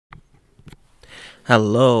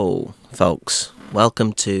Hello, folks.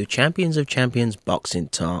 Welcome to Champions of Champions Boxing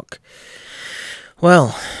Talk.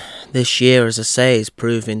 Well, this year, as I say, is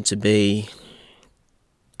proving to be,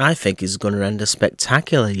 I think, is going to end a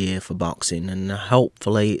spectacular year for boxing, and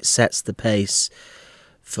hopefully it sets the pace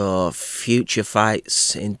for future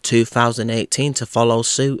fights in 2018 to follow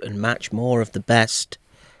suit and match more of the best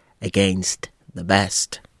against the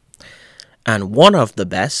best. And one of the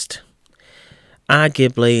best,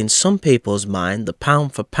 arguably in some people's mind the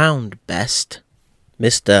pound for pound best,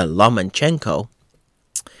 Mr. Lomachenko,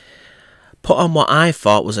 put on what I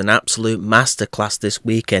thought was an absolute masterclass this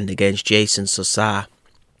weekend against Jason Sosar.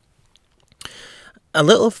 A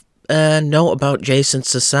little note about Jason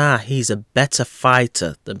Sosar: he's a better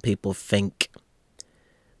fighter than people think.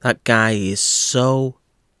 That guy is so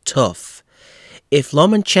tough. If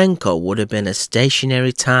Lomachenko would have been a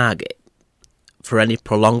stationary target for any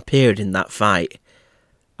prolonged period in that fight,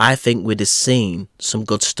 I think we'd have seen some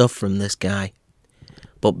good stuff from this guy.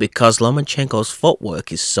 But because Lomachenko's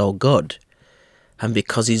footwork is so good, and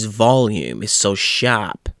because his volume is so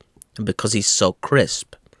sharp, and because he's so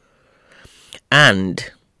crisp,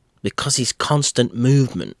 and because his constant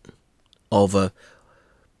movement over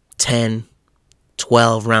 10,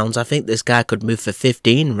 12 rounds, I think this guy could move for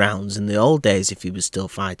 15 rounds in the old days if he was still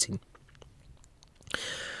fighting.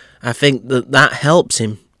 I think that helps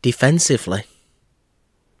him defensively,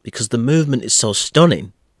 because the movement is so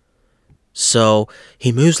stunning. So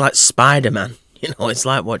he moves like Spider-Man. It's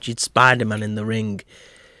like watching Spider-Man in the ring.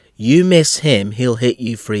 You miss him, he'll hit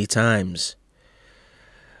you 3 times.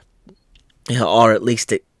 Or at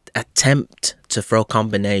least attempt to throw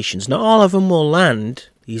combinations. Not all of them will land.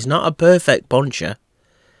 He's not a perfect puncher.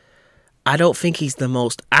 I don't think he's the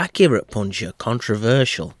most accurate puncher,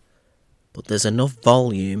 controversial. But there's enough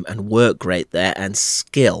volume and work rate there and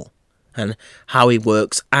skill. And how he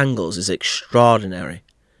works angles is extraordinary.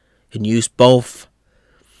 He can use both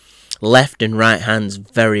left and right hands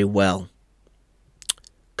very well.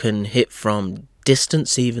 Can hit from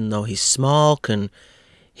distance even though he's small. Can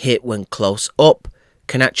hit when close up.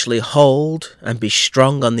 Can actually hold and be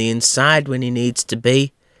strong on the inside when he needs to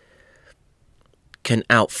be. Can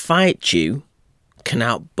outfight you. Can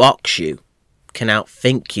outbox you. Can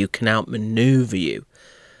outthink you. Can outmaneuver you.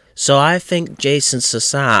 So I think Jason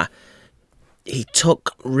Sosar, he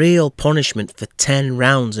took real punishment for 10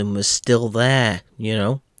 rounds and was still there,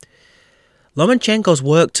 Lomachenko's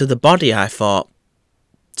work to the body, I thought,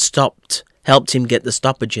 helped him get the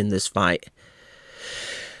stoppage in this fight.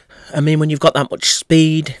 I mean, when you've got that much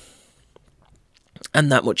speed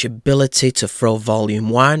and that much ability to throw volume,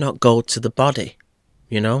 why not go to the body,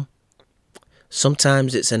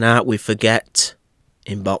 Sometimes it's an art we forget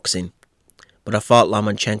in boxing. But I thought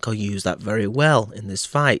Lomachenko used that very well in this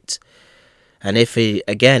fight. And if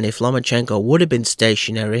Lomachenko would have been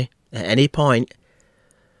stationary at any point,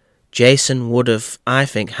 Jason would have, I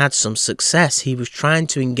think, had some success. He was trying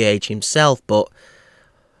to engage himself, but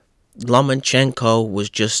Lomachenko was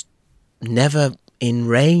just never in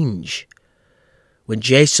range. When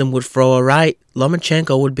Jason would throw a right,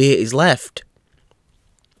 Lomachenko would be at his left.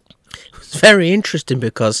 It was very interesting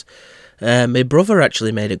because my brother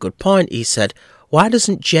actually made a good point. He said, why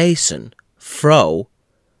doesn't Jason throw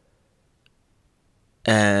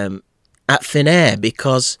at thin air?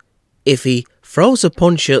 Because if he throws a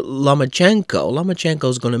punch at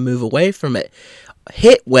Lomachenko's going to move away from it.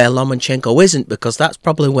 Hit where Lomachenko isn't, because that's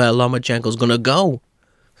probably where Lomachenko's going to go.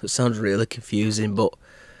 It sounds really confusing, but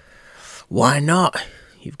why not?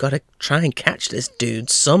 You've got to try and catch this dude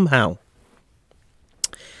somehow.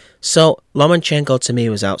 So Lomachenko to me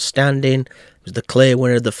was outstanding. He was the clear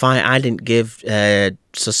winner of the fight. I didn't give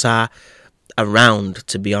Sosar a round,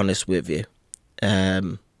 to be honest with you.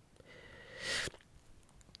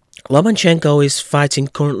 Lomachenko is fighting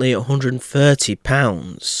currently at 130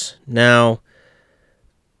 pounds. Now,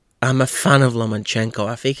 I'm a fan of Lomachenko.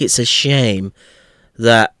 I think it's a shame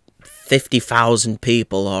that 50,000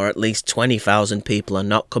 people, or at least 20,000 people, are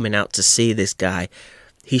not coming out to see this guy.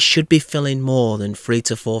 He should be filling more than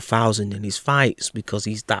 3,000 to 4,000 in his fights because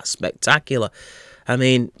he's that spectacular. I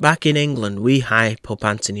mean, back in England, we hype up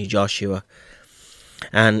Anthony Joshua.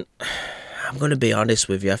 And I'm going to be honest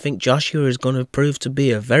with you. I think Joshua is going to prove to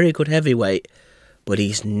be a very good heavyweight, but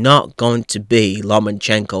he's not going to be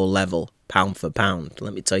Lomachenko level pound for pound.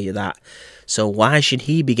 Let me tell you that. So why should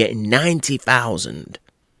he be getting 90,000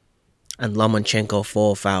 and Lomachenko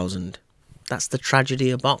 4,000? That's the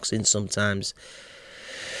tragedy of boxing sometimes.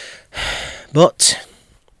 But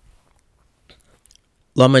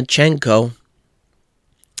Lomachenko,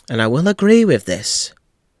 and I will agree with this,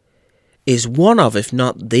 is one of, if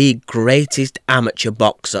not the greatest amateur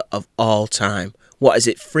boxer of all time, what is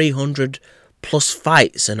it, 300 plus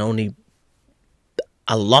fights and only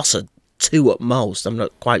a loss of 2 at most. I'm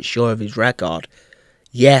not quite sure of his record.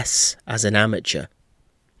 Yes, as an amateur.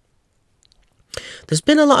 There's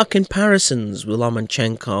been a lot of comparisons with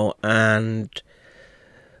Lomachenko and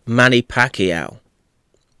Manny Pacquiao.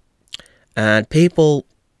 And people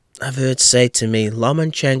I've heard say to me,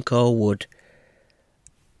 Lomachenko would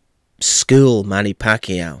school Manny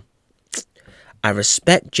Pacquiao. I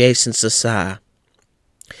respect Jason Sasar.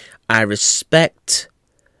 I respect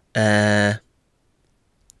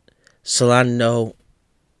Solano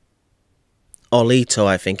Olito,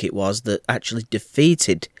 I think it was, that actually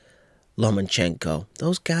defeated Lomachenko.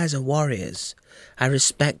 Those guys are warriors. I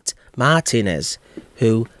respect Martinez,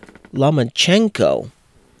 who Lomachenko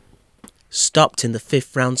stopped in the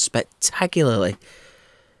 5th round spectacularly.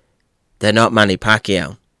 They're not Manny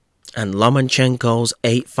Pacquiao. And Lomachenko's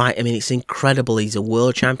 8 fight, I mean, it's incredible. He's a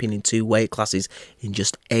world champion in 2 weight classes in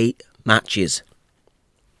just 8 matches.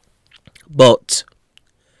 But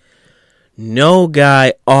no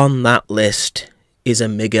guy on that list is a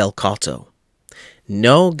Miguel Cotto.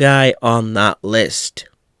 No guy on that list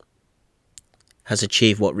has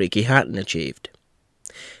achieved what Ricky Hatton achieved.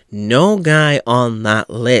 No guy on that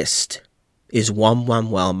list is Juan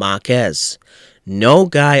Manuel Marquez. No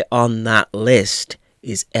guy on that list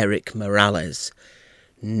is Eric Morales.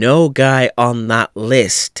 No guy on that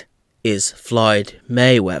list is Floyd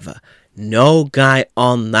Mayweather. No guy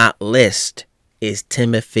on that list is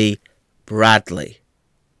Timothy Bradley.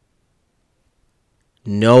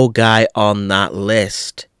 No guy on that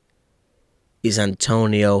list is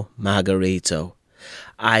Antonio Margarito.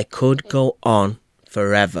 I could go on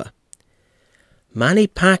forever. Manny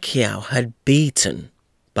Pacquiao had beaten,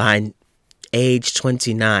 by age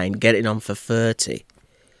 29, getting on for 30,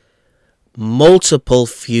 multiple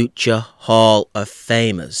future Hall of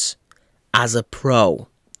Famers as a pro,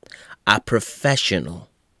 a professional.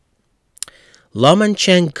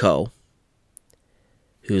 Lomachenko,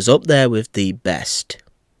 who's up there with the best,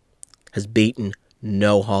 has beaten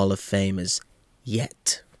no Hall of Famers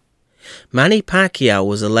yet. Manny Pacquiao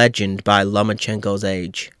was a legend by Lomachenko's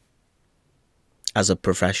age as a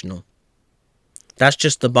professional. That's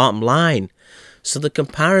just the bottom line. So the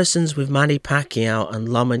comparisons with Manny Pacquiao and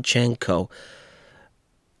Lomachenko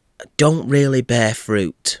don't really bear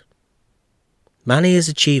fruit. Manny has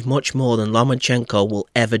achieved much more than Lomachenko will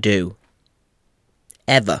ever do.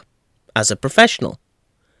 Ever. As a professional.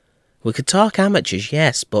 We could talk amateurs,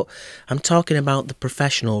 yes, but I'm talking about the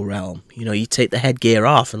professional realm. You know, you take the headgear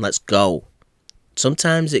off and let's go.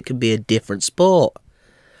 Sometimes it can be a different sport.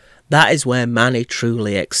 That is where Manny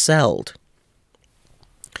truly excelled.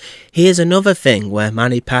 Here's another thing where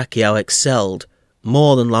Manny Pacquiao excelled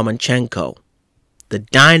more than Lomachenko. The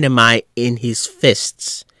dynamite in his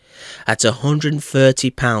fists. At 130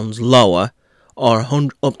 pounds lower, or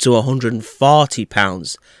up to 140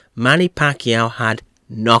 pounds, Manny Pacquiao had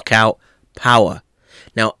knockout power.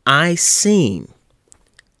 Now, I seen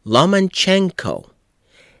Lomachenko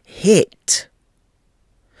hit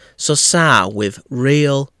Sasar with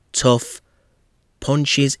real tough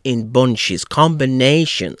punches in bunches,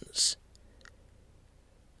 combinations.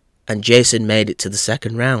 And Jason made it to the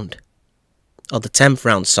 2nd round. Or the 10th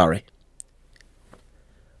round, sorry.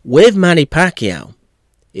 With Manny Pacquiao,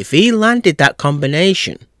 if he landed that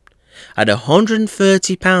combination at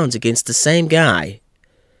 130 pounds against the same guy,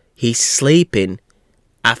 he's sleeping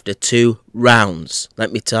after 2 rounds.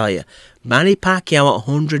 Let me tell you, Manny Pacquiao at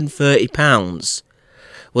 130 pounds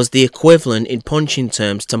was the equivalent in punching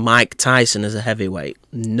terms to Mike Tyson as a heavyweight.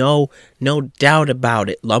 No doubt about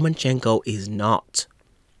it. Lomachenko is not.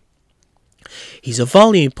 He's a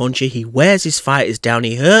volume puncher. He wears his fighters down.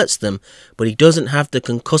 He hurts them, but he doesn't have the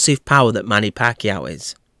concussive power that Manny Pacquiao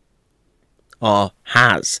is. Or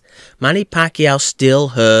has. Manny Pacquiao still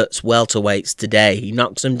hurts welterweights today. He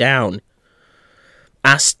knocks them down.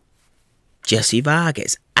 Ask Jesse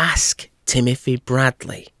Vargas. Ask Timothy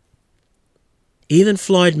Bradley. Even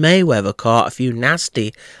Floyd Mayweather caught a few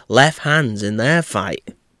nasty left hands in their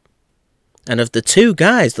fight. And of the 2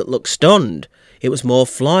 guys that looked stunned, it was more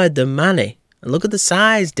Floyd than Manny. And look at the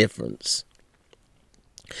size difference.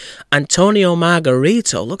 Antonio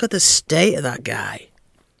Margarito, look at the state of that guy.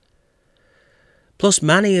 Plus,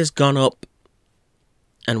 Manny has gone up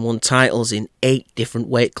and won titles in 8 different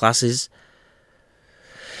weight classes.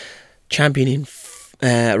 Championing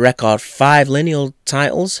record 5 lineal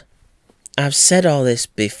titles. I've said all this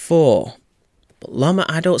before, but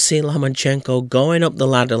I don't see Lomachenko going up the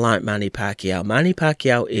ladder like Manny Pacquiao. Manny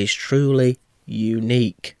Pacquiao is truly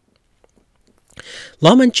unique.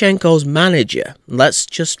 Lomachenko's manager, let's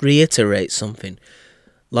just reiterate something.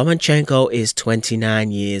 Lomachenko is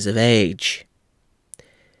 29 years of age.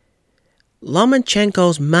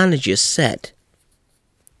 Lomachenko's manager said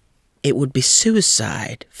it would be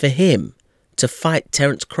suicide for him to fight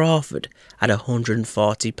Terence Crawford at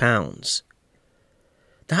 140 pounds.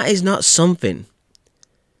 That is not something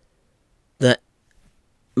that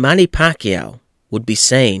Manny Pacquiao would be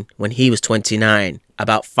saying when he was 29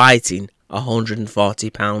 about fighting a 140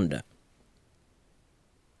 pounder.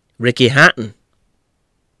 Ricky Hatton,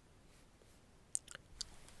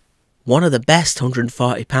 one of the best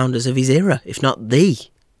 140 pounders of his era, if not the.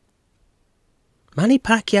 Manny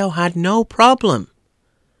Pacquiao had no problem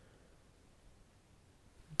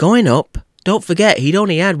going up. Don't forget, he'd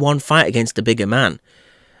only had one fight against a bigger man,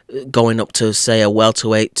 going up to, say, a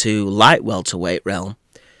welterweight to light welterweight realm.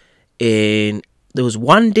 There was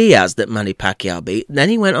Juan Diaz that Manny Pacquiao beat. Then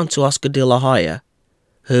he went on to Oscar De La Hoya,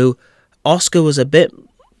 who Oscar was a bit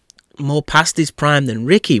more past his prime than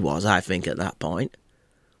Ricky was, I think, at that point.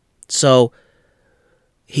 So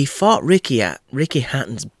he fought Ricky at Ricky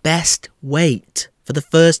Hatton's best weight for the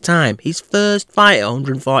first time. His first fight at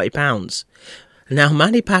 140 pounds. Now,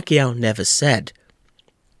 Manny Pacquiao never said,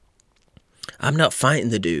 I'm not fighting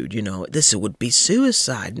the dude, this would be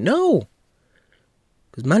suicide. No.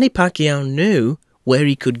 Because Manny Pacquiao knew where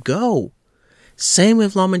he could go. Same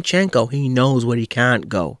with Lomachenko, he knows where he can't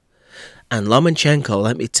go. And Lomachenko,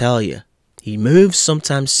 let me tell you, he moves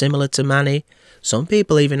sometimes similar to Manny. Some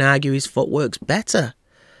people even argue his footwork's better.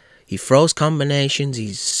 He throws combinations,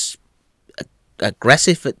 he's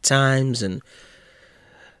aggressive at times, and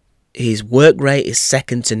his work rate is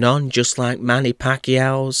second to none, just like Manny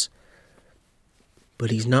Pacquiao's.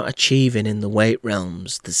 But he's not achieving in the weight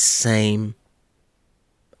realms the same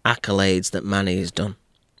accolades that Manny has done.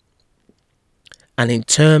 And in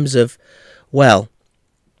terms of, well,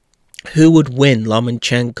 who would win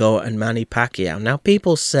Lomachenko and Manny Pacquiao? Now,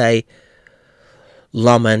 people say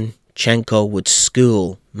Lomachenko would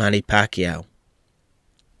school Manny Pacquiao.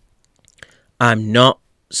 I'm not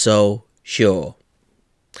so sure.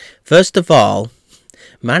 First of all,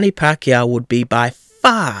 Manny Pacquiao would be by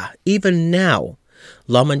far, even now,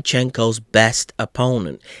 Lomachenko's best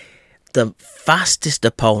opponent. The fastest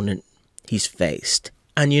opponent he's faced.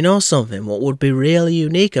 And you know something, what would be really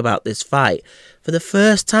unique about this fight? For the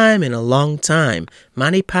first time in a long time,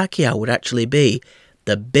 Manny Pacquiao would actually be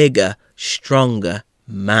the bigger, stronger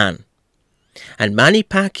man. And Manny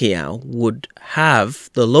Pacquiao would have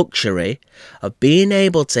the luxury of being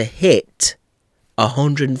able to hit a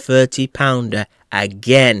 130 pounder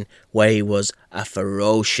again, where he was a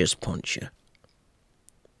ferocious puncher.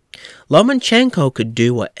 Lomachenko could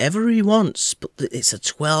do whatever he wants, but it's a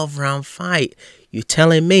 12-round fight. You're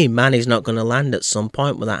telling me Manny's not going to land at some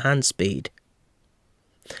point with that hand speed?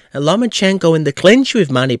 And Lomachenko in the clinch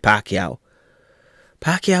with Manny Pacquiao,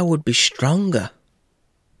 Pacquiao would be stronger,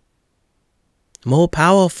 more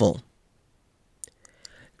powerful,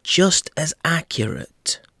 just as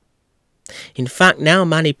accurate. In fact, now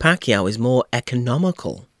Manny Pacquiao is more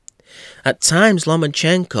economical. At times,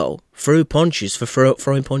 Lomachenko threw punches for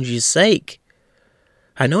throwing punches' sake.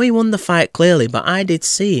 I know he won the fight clearly, but I did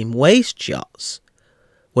see him waste shots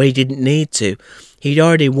where he didn't need to. He'd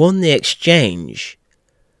already won the exchange,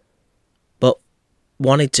 but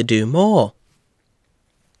wanted to do more.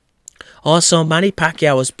 Also, Manny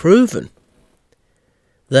Pacquiao has proven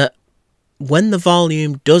that when the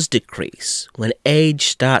volume does decrease, when age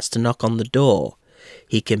starts to knock on the door,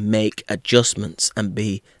 he can make adjustments and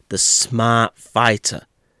be the smart fighter,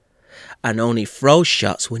 and only throw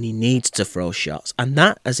shots when he needs to throw shots, and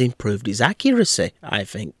that has improved his accuracy, I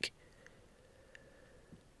think.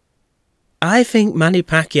 I think Manny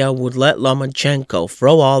Pacquiao would let Lomachenko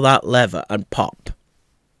throw all that leather and pop.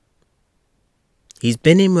 He's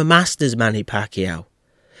been in with masters, Manny Pacquiao.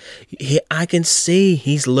 I can see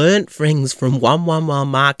he's learnt things from Juan Manuel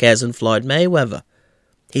Marquez and Floyd Mayweather.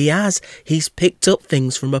 He has. He's picked up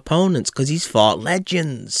things from opponents because he's fought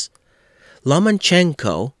legends.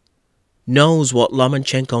 Lomachenko knows what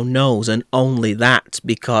Lomachenko knows, and only that,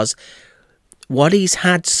 because what he's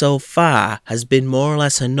had so far has been more or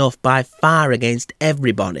less enough by far against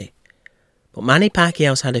everybody. But Manny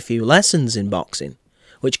Pacquiao's had a few lessons in boxing,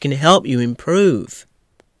 which can help you improve.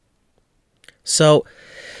 So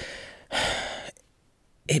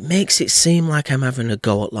it makes it seem like I'm having a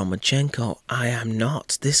go at Lomachenko. I am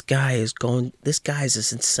not. This guy is a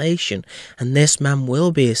sensation, and this man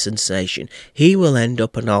will be a sensation. He will end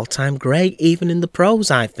up an all-time great, even in the pros,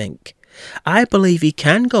 I think. I believe he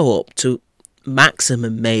can go up to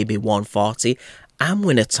maximum maybe 140 and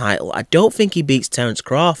win a title. I don't think he beats Terence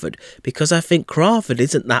Crawford, because I think Crawford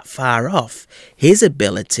isn't that far off. His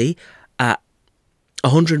ability at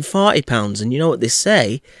 £140. And you know what they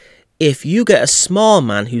say? If you get a small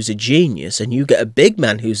man who's a genius and you get a big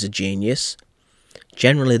man who's a genius,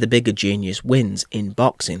 generally the bigger genius wins in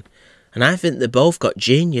boxing. And I think they both got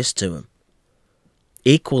genius to them.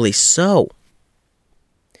 Equally so.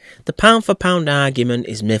 The pound for pound argument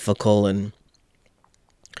is mythical, and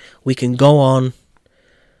we can go on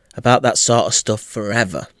about that sort of stuff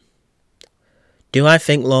forever. Do I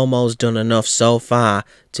think Lomo's done enough so far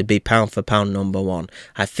to be pound for pound number one?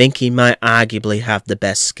 I think he might arguably have the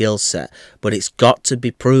best skill set, but it's got to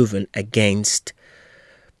be proven against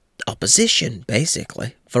opposition,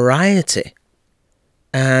 basically. Variety.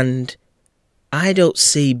 And I don't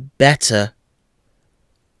see better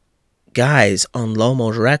guys on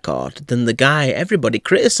Lomo's record than the guy everybody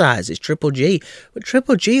criticises, Triple G. But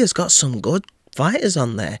Triple G has got some good fighters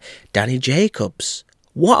on there. Danny Jacobs.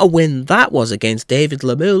 What a win that was against David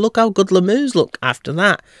Lemieux. Look how good Lemieux's looked after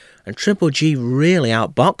that. And Triple G really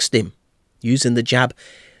outboxed him, using the jab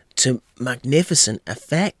to magnificent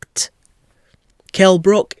effect. Kell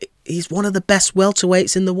Brook, he's one of the best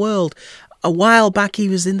welterweights in the world. A while back he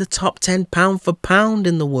was in the top 10 pound for pound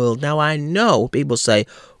in the world. Now I know people say,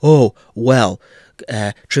 oh, well,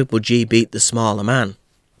 Triple G beat the smaller man.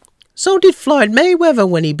 So did Floyd Mayweather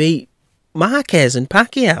when he beat Marquez and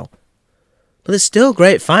Pacquiao. But there's still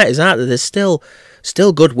great fighters out there. There's still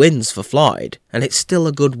good wins for Floyd. And it's still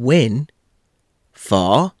a good win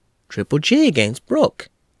for Triple G against Brook.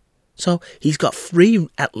 So he's got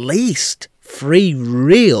at least three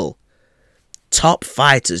real top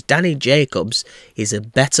fighters. Danny Jacobs is a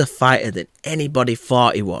better fighter than anybody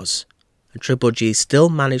thought he was. And Triple G still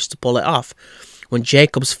managed to pull it off. When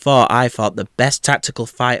Jacobs fought, I thought the best tactical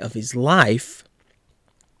fight of his life,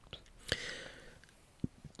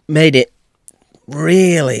 made it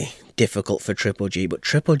really difficult for Triple G. But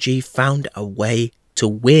Triple G found a way to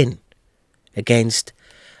win against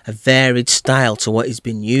a varied style to what he's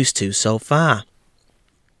been used to so far.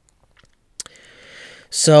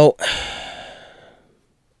 So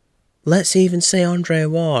let's even say Andre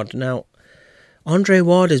Ward. Now, Andre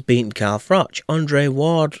Ward has beaten Carl Froch. Andre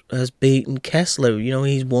Ward has beaten Kessler. You know,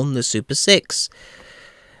 he's won the Super 6.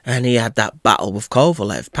 And he had that battle with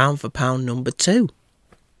Kovalev, pound for pound number 2.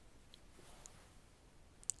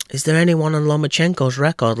 Is there anyone on Lomachenko's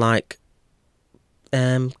record like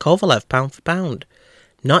Kovalev, pound for pound?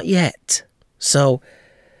 Not yet. So,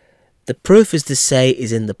 the proof is to say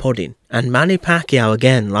is in the pudding. And Manny Pacquiao,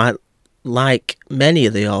 again, like many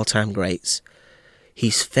of the all-time greats,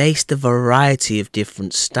 he's faced a variety of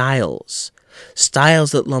different styles.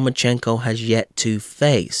 Styles that Lomachenko has yet to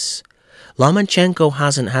face. Lomachenko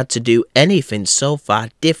hasn't had to do anything so far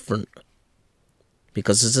different.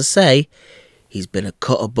 Because, as I say, he's been a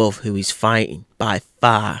cut above who he's fighting, by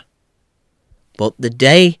far. But the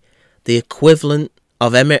day the equivalent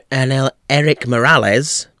of Eric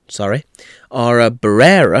Morales, or a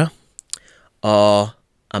Barrera, or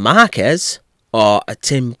a Marquez, or a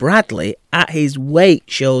Tim Bradley at his weight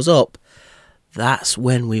shows up, that's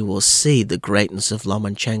when we will see the greatness of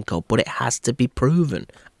Lomachenko. But it has to be proven.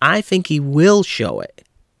 I think he will show it.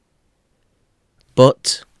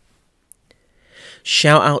 But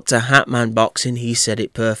shout out to Hatman Boxing, he said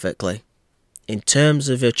it perfectly. In terms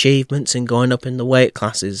of achievements and going up in the weight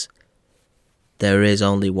classes, there is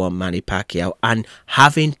only one Manny Pacquiao. And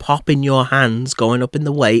having pop in your hands going up in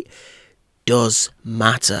the weight does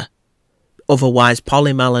matter. Otherwise,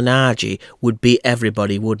 Paulie Malignaggi would beat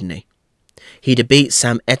everybody, wouldn't he? He'd have beat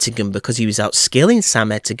Sam Etigan because he was outskilling Sam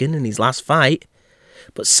Etigan in his last fight.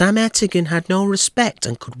 But Sam Etigan had no respect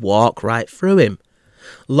and could walk right through him.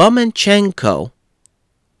 Lomachenko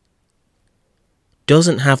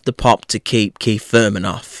doesn't have the pop to keep Keith Thurman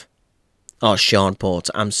off. Or Sean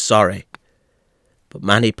Porter, I'm sorry. But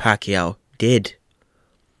Manny Pacquiao did.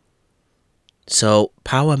 So,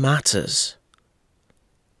 power matters.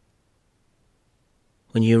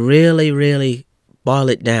 When you really, really boil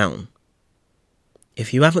it down,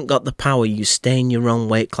 if you haven't got the power, you stay in your own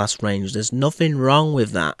weight class range. There's nothing wrong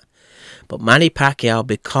with that. But Manny Pacquiao,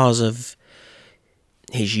 because of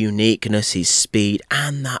his uniqueness, his speed,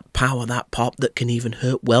 and that power, that pop that can even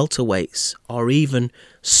hurt welterweights, or even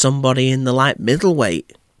somebody in the light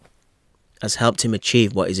middleweight, has helped him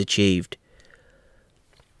achieve what he's achieved.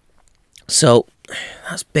 So,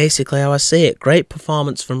 that's basically how I see it. Great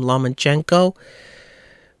performance from Lomachenko.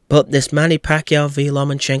 But this Manny Pacquiao v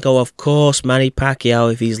Lomachenko, of course, Manny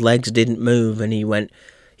Pacquiao, if his legs didn't move and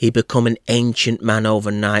he become an ancient man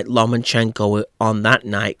overnight, Lomachenko on that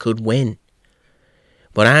night could win.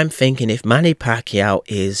 But I'm thinking if Manny Pacquiao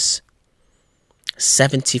is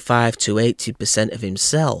 75 to 80% of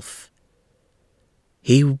himself,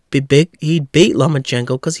 He'd beat Lomachenko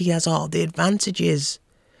because he has all the advantages.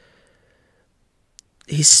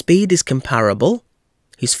 His speed is comparable.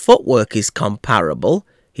 His footwork is comparable.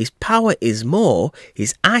 His power is more.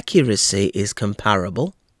 His accuracy is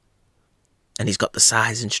comparable. And he's got the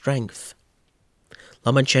size and strength.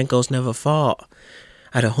 Lomachenko's never fought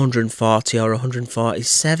at 140 or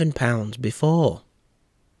 147 pounds before.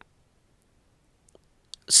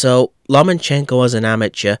 So Lomachenko as an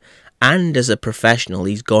amateur and as a professional,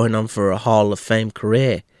 he's going on for a Hall of Fame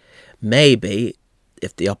career. Maybe,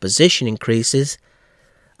 if the opposition increases,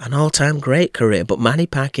 an all-time great career. But Manny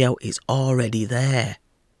Pacquiao is already there.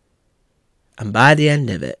 And by the end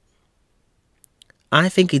of it, I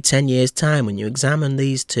think in 10 years' time, when you examine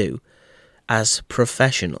these two as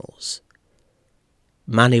professionals,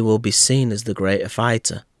 Manny will be seen as the greater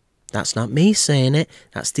fighter. That's not me saying it.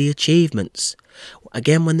 That's the achievements.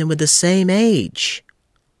 Again, when they were the same age,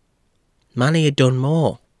 Manny had done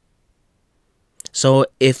more. So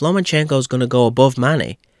if Lomachenko's going to go above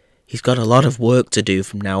Manny, he's got a lot of work to do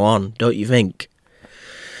from now on, don't you think?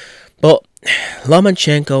 But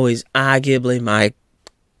Lomachenko is arguably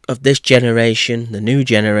of this generation, the new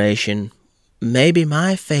generation, maybe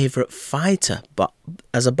my favourite fighter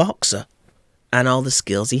as a boxer, and all the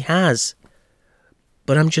skills he has.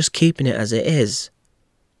 But I'm just keeping it as it is.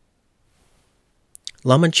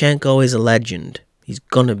 Lomachenko is a legend. He's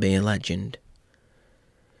gonna be a legend.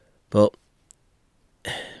 But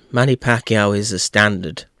Manny Pacquiao is a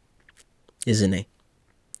standard, isn't he?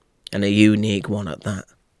 And a unique one at that.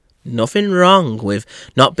 Nothing wrong with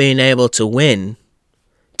not being able to win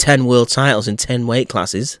 10 world titles in 10 weight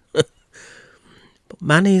classes. But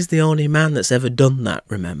Manny is the only man that's ever done that,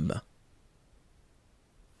 remember.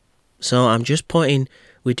 So I'm just pointing,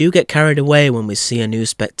 we do get carried away when we see a new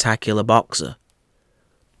spectacular boxer.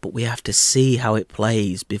 But we have to see how it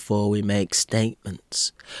plays before we make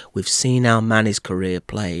statements. We've seen how Manny's career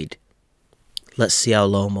played. Let's see how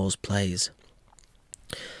Lomo's plays.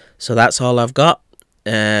 So that's all I've got.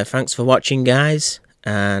 Thanks for watching, guys.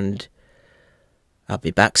 And I'll be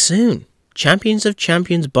back soon. Champions of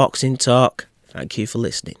Champions Boxing Talk. Thank you for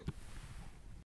listening.